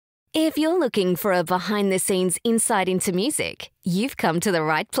If you're looking for a behind-the-scenes insight into music, you've come to the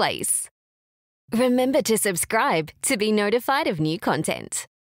right place. Remember to subscribe to be notified of new content.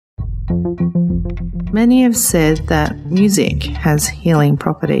 Many have said that music has healing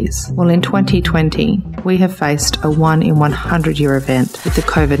properties. Well, in 2020, we have faced a 1 in 100 year event with the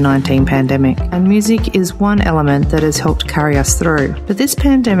COVID-19 pandemic, and music is one element that has helped carry us through. But this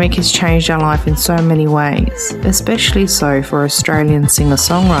pandemic has changed our life in so many ways, especially so for Australian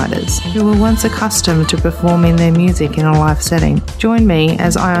singer-songwriters who were once accustomed to performing their music in a live setting. Join me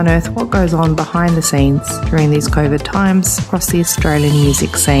as I unearth what goes on behind the scenes during these COVID times across the Australian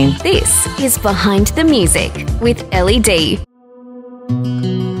music scene. This is Behind the Music with LED.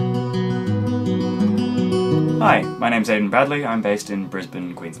 Hi, my name's Aiden Bradley. I'm based in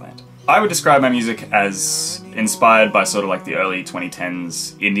Brisbane, Queensland. I would describe my music as inspired by sort of like the early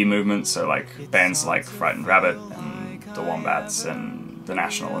 2010s indie movement, so like bands like Frightened Rabbit and The Wombats and The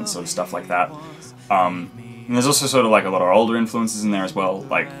National and sort of stuff like that. And there's also sort of like a lot of older influences in there as well.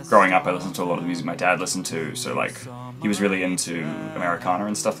 Like growing up I listened to a lot of the music my dad listened to, so like he was really into Americana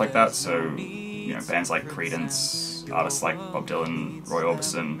and stuff like that, so you know, bands like Creedence, artists like Bob Dylan, Roy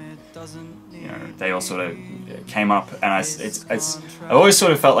Orbison, you know, they all sort of came up, and I always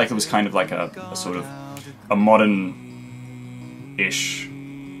sort of felt like it was kind of like a sort of a modern-ish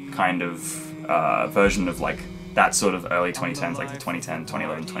kind of version of like that sort of early 2010s, like the 2010,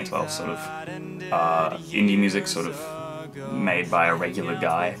 2011, 2012 sort of indie music sort of made by a regular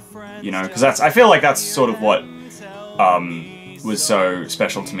guy, you know, because I feel like that's sort of what was so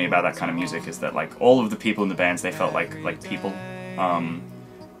special to me about that kind of music, is that like all of the people in the bands, they felt like people, and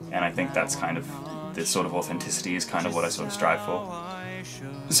I think that's kind of this sort of authenticity is kind of what I sort of strive for.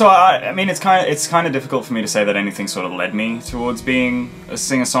 So I mean, it's kind of difficult for me to say that anything sort of led me towards being a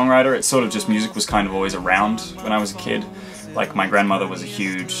singer-songwriter. It's sort of just music was kind of always around when I was a kid. Like my grandmother was a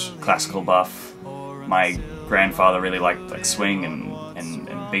huge classical buff. My grandfather really liked like swing and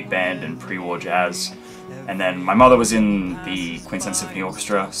big band and pre-war jazz. And then my mother was in the Queensland Symphony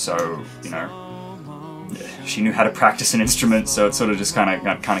Orchestra, so, you know, she knew how to practice an instrument, so it sort of just kind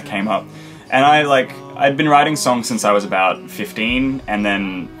of came up. And I'd been writing songs since I was about 15, and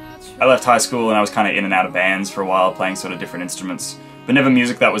then I left high school and I was kind of in and out of bands for a while, playing sort of different instruments, but never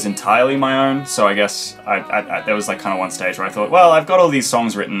music that was entirely my own. So I guess there was like kind of one stage where I thought, well, I've got all these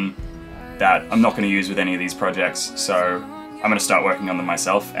songs written that I'm not going to use with any of these projects, so I'm going to start working on them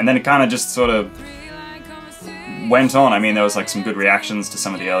myself. And then it kind of just sort of went on. I mean, there was like some good reactions to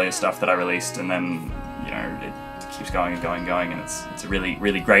some of the earlier stuff that I released, and then, you know, it keeps going and going and going, and it's a really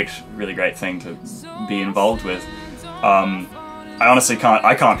great thing to be involved with. I honestly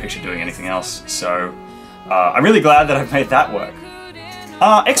can't picture doing anything else, so I'm really glad that I've made that work.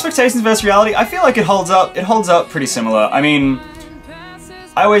 Expectations versus reality, I feel like it holds up pretty similar. I mean,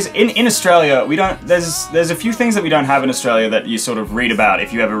 I always, in Australia, we don't, there's a few things that we don't have in Australia that you sort of read about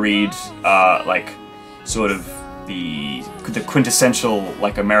if you ever read, like, sort of the quintessential,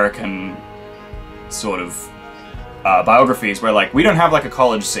 like, American sort of biographies, where, like, we don't have, like, a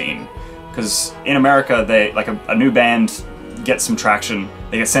college scene, because in America, they, like, a new band gets some traction,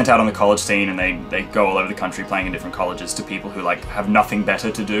 they get sent out on the college scene, and they go all over the country playing in different colleges to people who, like, have nothing better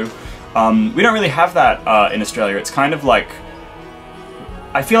to do. We don't really have that in Australia. It's kind of like,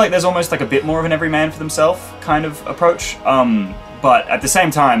 I feel like there's almost like a bit more of an every man for themselves kind of approach, but at the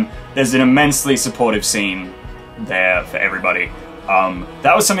same time, there's an immensely supportive scene there for everybody.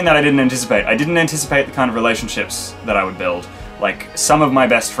 That was something that I didn't anticipate. I didn't anticipate the kind of relationships that I would build. Like, some of my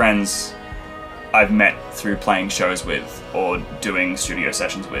best friends I've met through playing shows with, or doing studio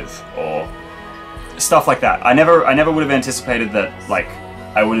sessions with, or stuff like that. I never would have anticipated that, like,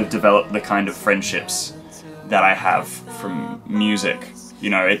 I would have developed the kind of friendships that I have from music. You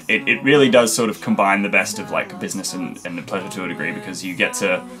know, it really does sort of combine the best of, like, business and the pleasure to a degree, because you get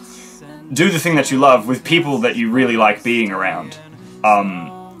to do the thing that you love with people that you really like being around.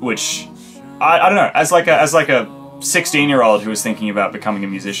 Which, I don't know, as like a 16-year-old who was thinking about becoming a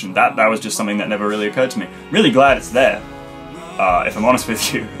musician, that was just something that never really occurred to me. Really glad it's there, if I'm honest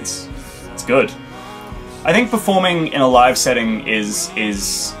with you. It's good. I think performing in a live setting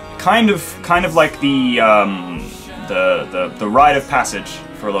is kind of like the rite of passage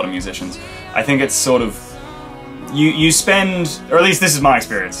for a lot of musicians. I think it's sort of, you spend, or at least this is my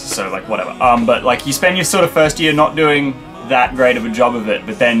experience, so like whatever, but like you spend your sort of first year not doing that great of a job of it,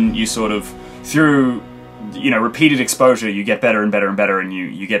 but then you sort of, through, you know, repeated exposure, you get better and better and better, and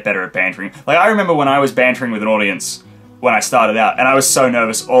you get better at bantering. Like, I remember when I was bantering with an audience when I started out, and I was so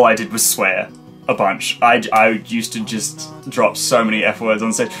nervous, all I did was swear. I a bunch. I used to just drop so many F words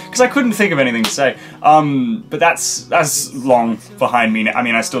on stage because I couldn't think of anything to say. But that's long behind me now. I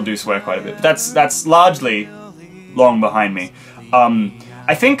mean, I still do swear quite a bit, but that's largely long behind me. I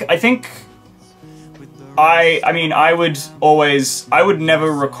mean, I would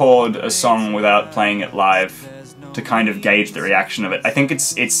never record a song without playing it live to kind of gauge the reaction of it. I think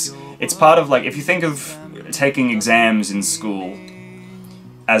it's part of, like, if you think of taking exams in school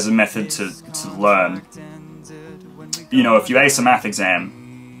as a method to learn, you know, if you ace a math exam,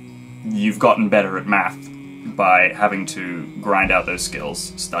 you've gotten better at math by having to grind out those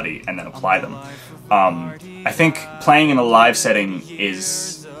skills, study, and then apply them. I think playing in a live setting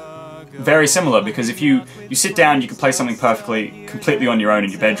is very similar, because if you sit down, you can play something perfectly, completely on your own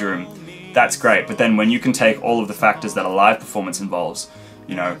in your bedroom, that's great, but then when you can take all of the factors that a live performance involves,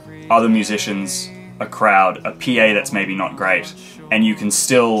 you know, other musicians, a crowd, a PA that's maybe not great, and you can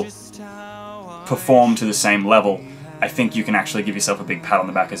still perform to the same level, I think you can actually give yourself a big pat on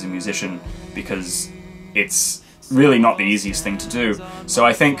the back as a musician, because it's really not the easiest thing to do. So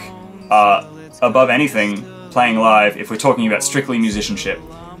I think, above anything, playing live, if we're talking about strictly musicianship,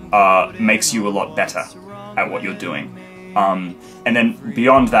 makes you a lot better at what you're doing. And then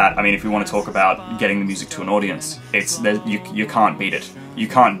beyond that, I mean, if we want to talk about getting the music to an audience, you can't beat it. You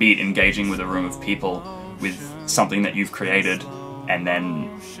can't beat engaging with a room of people with something that you've created, and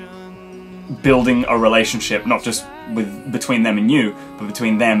then building a relationship, not just between them and you, but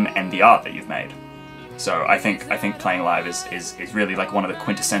between them and the art that you've made. So I think playing live is really like one of the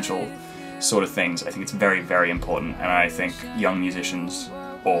quintessential sort of things. I think it's very, very important, and I think young musicians,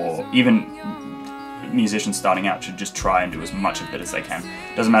 or even musicians starting out, should just try and do as much of it as they can.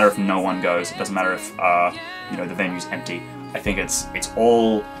 It doesn't matter if no one goes, it doesn't matter if you know, the venue's empty. I think it's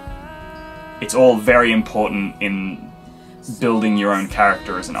all very important in building your own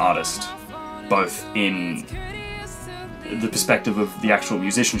character as an artist, both in the perspective of the actual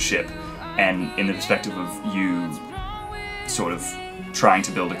musicianship and in the perspective of you sort of trying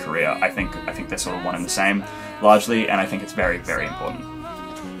to build a career. I think they're sort of one and the same, largely, and I think it's very, very important.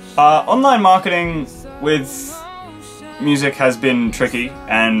 Online marketing with music has been tricky,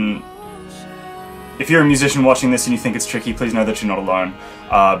 and if you're a musician watching this and you think it's tricky, please know that you're not alone,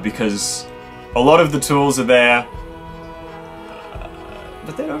 because a lot of the tools are there,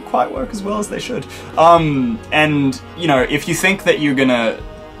 but they don't quite work as well as they should. And, you know, if you think that you're gonna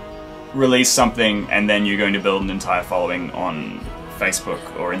release something and then you're going to build an entire following on Facebook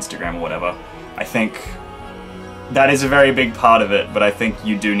or Instagram or whatever, I think that is a very big part of it, but I think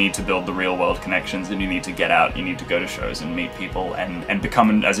you do need to build the real world connections, and you need to get out, you need to go to shows and meet people and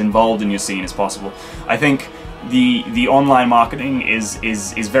become as involved in your scene as possible. I think the online marketing is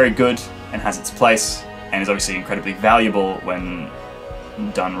very good and has its place, and is obviously incredibly valuable when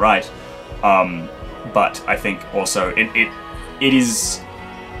done right. But I think also it is,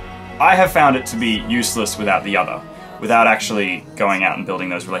 I have found it to be useless without the other. Without actually going out and building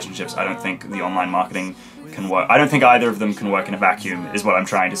those relationships, I don't think the online marketing can work. I don't think either of them can work in a vacuum, is what I'm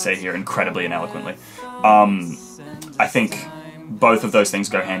trying to say here incredibly and eloquently. I think both of those things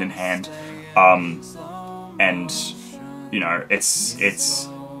go hand in hand, and, you know,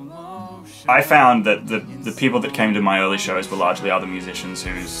 I found that the people that came to my early shows were largely other musicians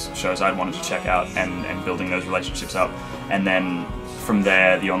whose shows I'd wanted to check out, and building those relationships up, and then from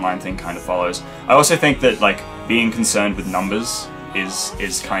there the online thing kind of follows. I also think that, like, being concerned with numbers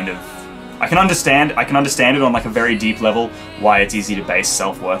is kind of, I can understand it on like a very deep level why it's easy to base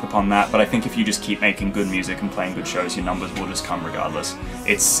self-worth upon that, but I think if you just keep making good music and playing good shows, your numbers will just come regardless.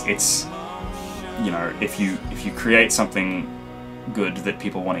 It's you know, if you create something good that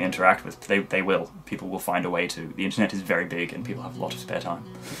people want to interact with, they will. People will find a way to. The internet is very big and people have a lot of spare time.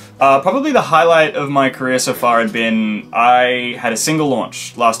 Probably the highlight of my career so far had been, I had a single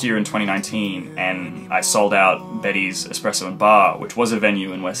launch last year in 2019, and I sold out Betty's Espresso and Bar, which was a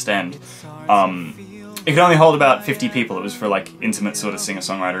venue in West End. It could only hold about 50 people. It was for like intimate sort of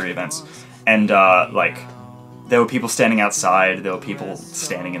singer-songwriter events, and like there were people standing outside, there were people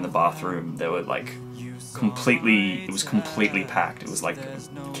standing in the bathroom, there were like it was completely packed. It was like a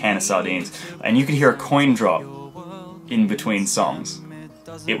can of sardines, and you could hear a coin drop in between songs.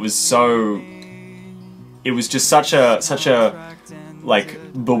 It was just such a like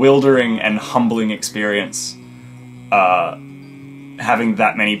bewildering and humbling experience, having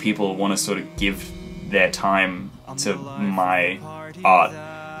that many people want to sort of give their time to my art.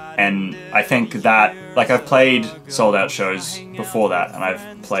 And I think that, like, I've played sold-out shows before that, and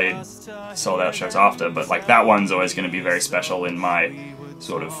I've played sold-out shows after, but, like, that one's always going to be very special in my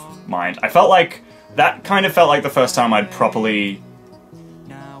sort of mind. I felt like, that kind of felt like the first time I'd properly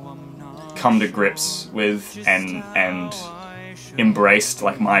come to grips with and embraced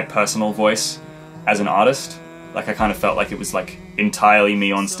like my personal voice as an artist. Like I kind of felt like it was like entirely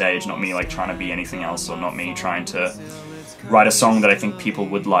me on stage, not me like trying to be anything else, or not me trying to write a song that I think people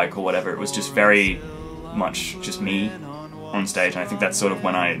would like or whatever. It was just very much just me on stage, and I think that's sort of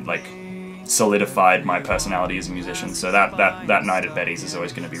when I like solidified my personality as a musician. So that night at Betty's is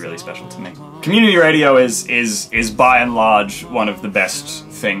always going to be really special to me. Community radio is by and large one of the best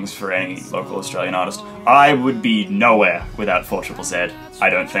things for any local Australian artist. I would be nowhere without 4ZZZ, I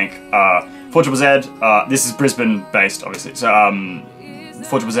don't think. 4ZZZ, this is Brisbane based obviously, so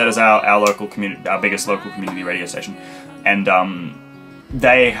 4ZZZ is our local community, our biggest local community radio station, and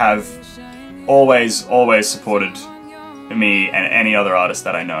they have always supported me and any other artist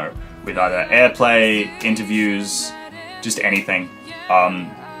that I know with either airplay, interviews, just anything.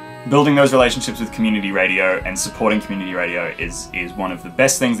 Building those relationships with community radio and supporting community radio is one of the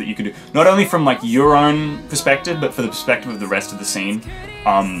best things that you could do, not only from like your own perspective, but for the perspective of the rest of the scene.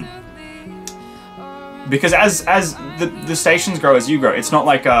 Because as the stations grow, as you grow, it's not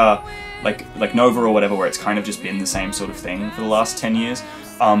like like Nova or whatever, where it's kind of just been the same sort of thing for the last 10 years.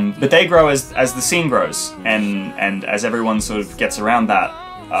 But they grow as the scene grows, and as everyone sort of gets around that,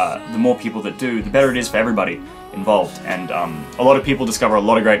 the more people that do, the better it is for everybody involved. And a lot of people discover a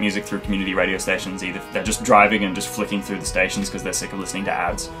lot of great music through community radio stations. Either they're just driving and just flicking through the stations because they're sick of listening to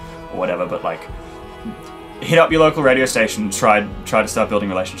ads or whatever, but like, hit up your local radio station, try to start building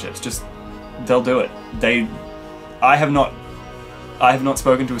relationships. Just, they'll do it. I have not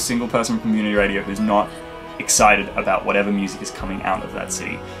spoken to a single person from community radio who's not excited about whatever music is coming out of that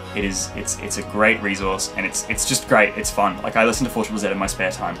city. It's a great resource, and it's just great. It's fun. Like, I listen to 4ZZZ in my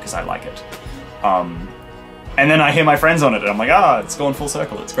spare time because I like it. And then I hear my friends on it, and I'm like, it's gone full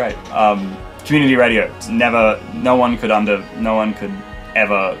circle. It's great. Community radio, no one could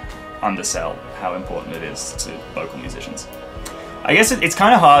ever undersell how important it is to local musicians. I guess it's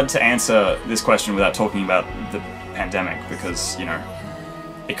kind of hard to answer this question without talking about the pandemic, because, you know,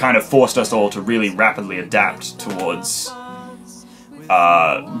 it kind of forced us all to really rapidly adapt towards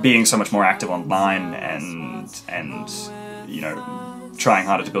being so much more active online and you know, trying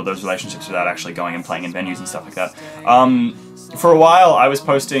harder to build those relationships without actually going and playing in venues and stuff like that. For a while I was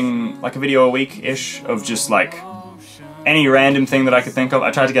posting like a video a week-ish of just like any random thing that I could think of.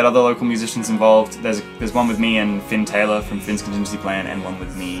 I tried to get other local musicians involved. There's one with me and Finn Taylor from Finn's Contingency Plan, and one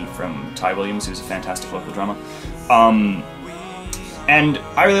with me from Ty Williams, who's a fantastic local drummer. And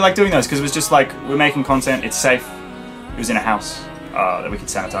I really like doing those because it was just like, we're making content, it's safe, it was in a house that we could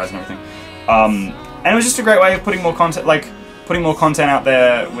sanitize and everything. And it was just a great way of putting more content out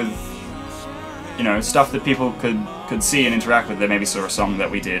there with, you know, stuff that people could see and interact with. They maybe saw a song that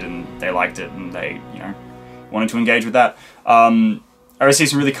we did and they liked it and they, you know, wanted to engage with that. I received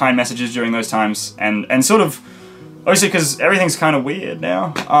some really kind messages during those times, and sort of, obviously because everything's kind of weird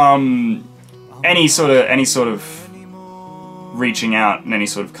now, any sort of reaching out and any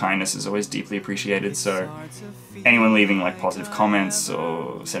sort of kindness is always deeply appreciated. So anyone leaving like positive comments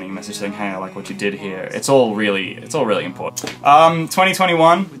or sending a message saying, hey, I like what you did here, it's all really important.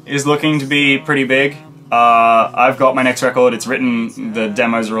 2021 is looking to be pretty big. I've got my next record, it's written, the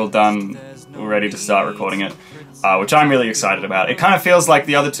demos are all done, we're ready to start recording it, which I'm really excited about. It kind of feels like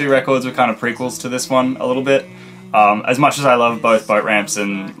the other two records were kind of prequels to this one a little bit. As much as I love both Boat Ramps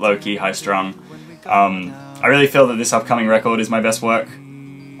and Low Key High Strung, I really feel that this upcoming record is my best work.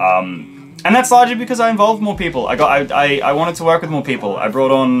 And that's largely because I involved more people. I wanted to work with more people. I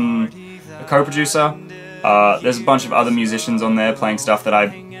brought on a co-producer. There's a bunch of other musicians on there playing stuff that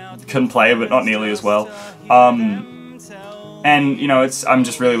I can play, but not nearly as well. And, you know, I'm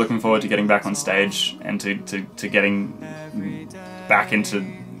just really looking forward to getting back on stage and to getting back into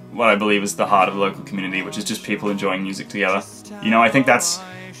what I believe is the heart of the local community, which is just people enjoying music together. You know, I think that's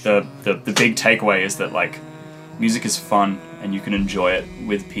the big takeaway, is that, like, music is fun and you can enjoy it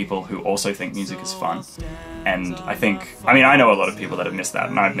with people who also think music is fun. And I mean, I know a lot of people that have missed that,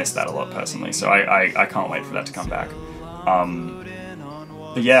 and I've missed that a lot personally, so I can't wait for that to come back.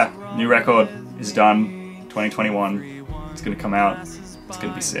 But yeah, new record is done, 2021. It's gonna come out. It's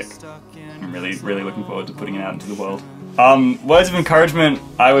gonna be sick. I'm really looking forward to putting it out into the world. Words of encouragement,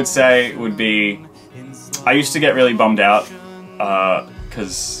 I would say, would be, I used to get really bummed out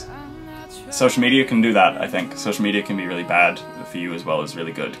because social media can do that, I think. Social media can be really bad for you as well as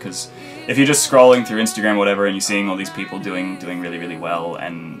really good, because if you're just scrolling through Instagram or whatever and you're seeing all these people doing really well,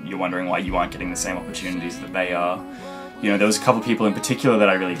 and you're wondering why you aren't getting the same opportunities that they are. You know, there was a couple people in particular that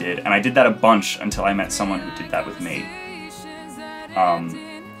I really did, and I did that a bunch until I met someone who did that with me.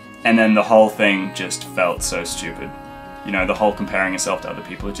 And then the whole thing just felt so stupid. You know, the whole comparing yourself to other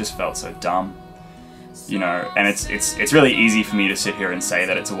people, it just felt so dumb. You know, and it's really easy for me to sit here and say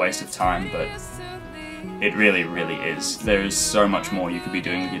that it's a waste of time, but it really, really is. There is so much more you could be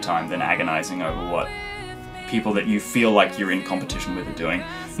doing with your time than agonizing over what people that you feel like you're in competition with are doing.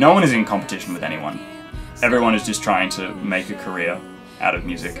 No one is in competition with anyone. Everyone is just trying to make a career out of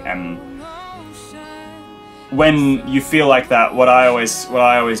music, and when you feel like that, what I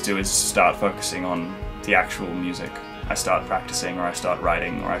always do is start focusing on the actual music. I start practicing, or I start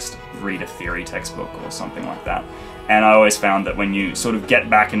writing, or I read a theory textbook or something like that. And I always found that when you sort of get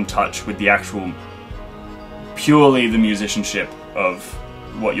back in touch with the actual, purely the musicianship of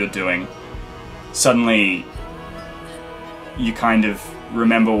what you're doing, suddenly you kind of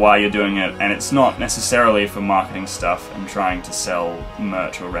remember why you're doing it, and it's not necessarily for marketing stuff and trying to sell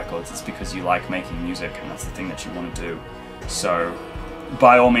merch or records. It's because you like making music, and that's the thing that you want to do. So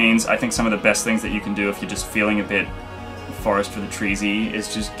by all means, I think some of the best things that you can do if you're just feeling a bit forest for the treesy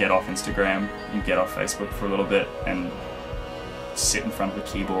is just get off Instagram and get off Facebook for a little bit and sit in front of a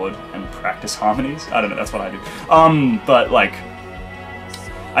keyboard and practice harmonies. I don't know, that's what I do. But like,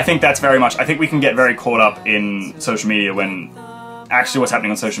 I think that's very much, I think we can get very caught up in social media when actually what's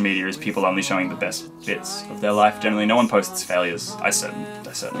happening on social media is people only showing the best bits of their life. Generally, no one posts failures. I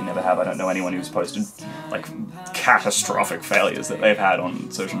certainly never have. I don't know anyone who's posted like catastrophic failures that they've had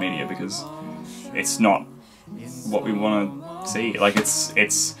on social media, because it's not what we want to see. Like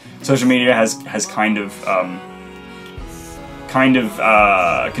it's social media has kind of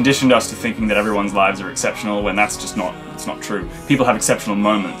conditioned us to thinking that everyone's lives are exceptional, when that's just not, it's not true. People have exceptional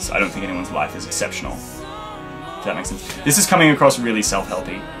moments. I don't think anyone's life is exceptional. If that makes sense. This is coming across really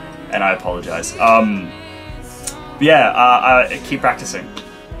self-helpy, and I apologize. Yeah, keep practicing.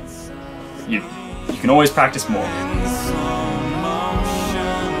 You can always practice more.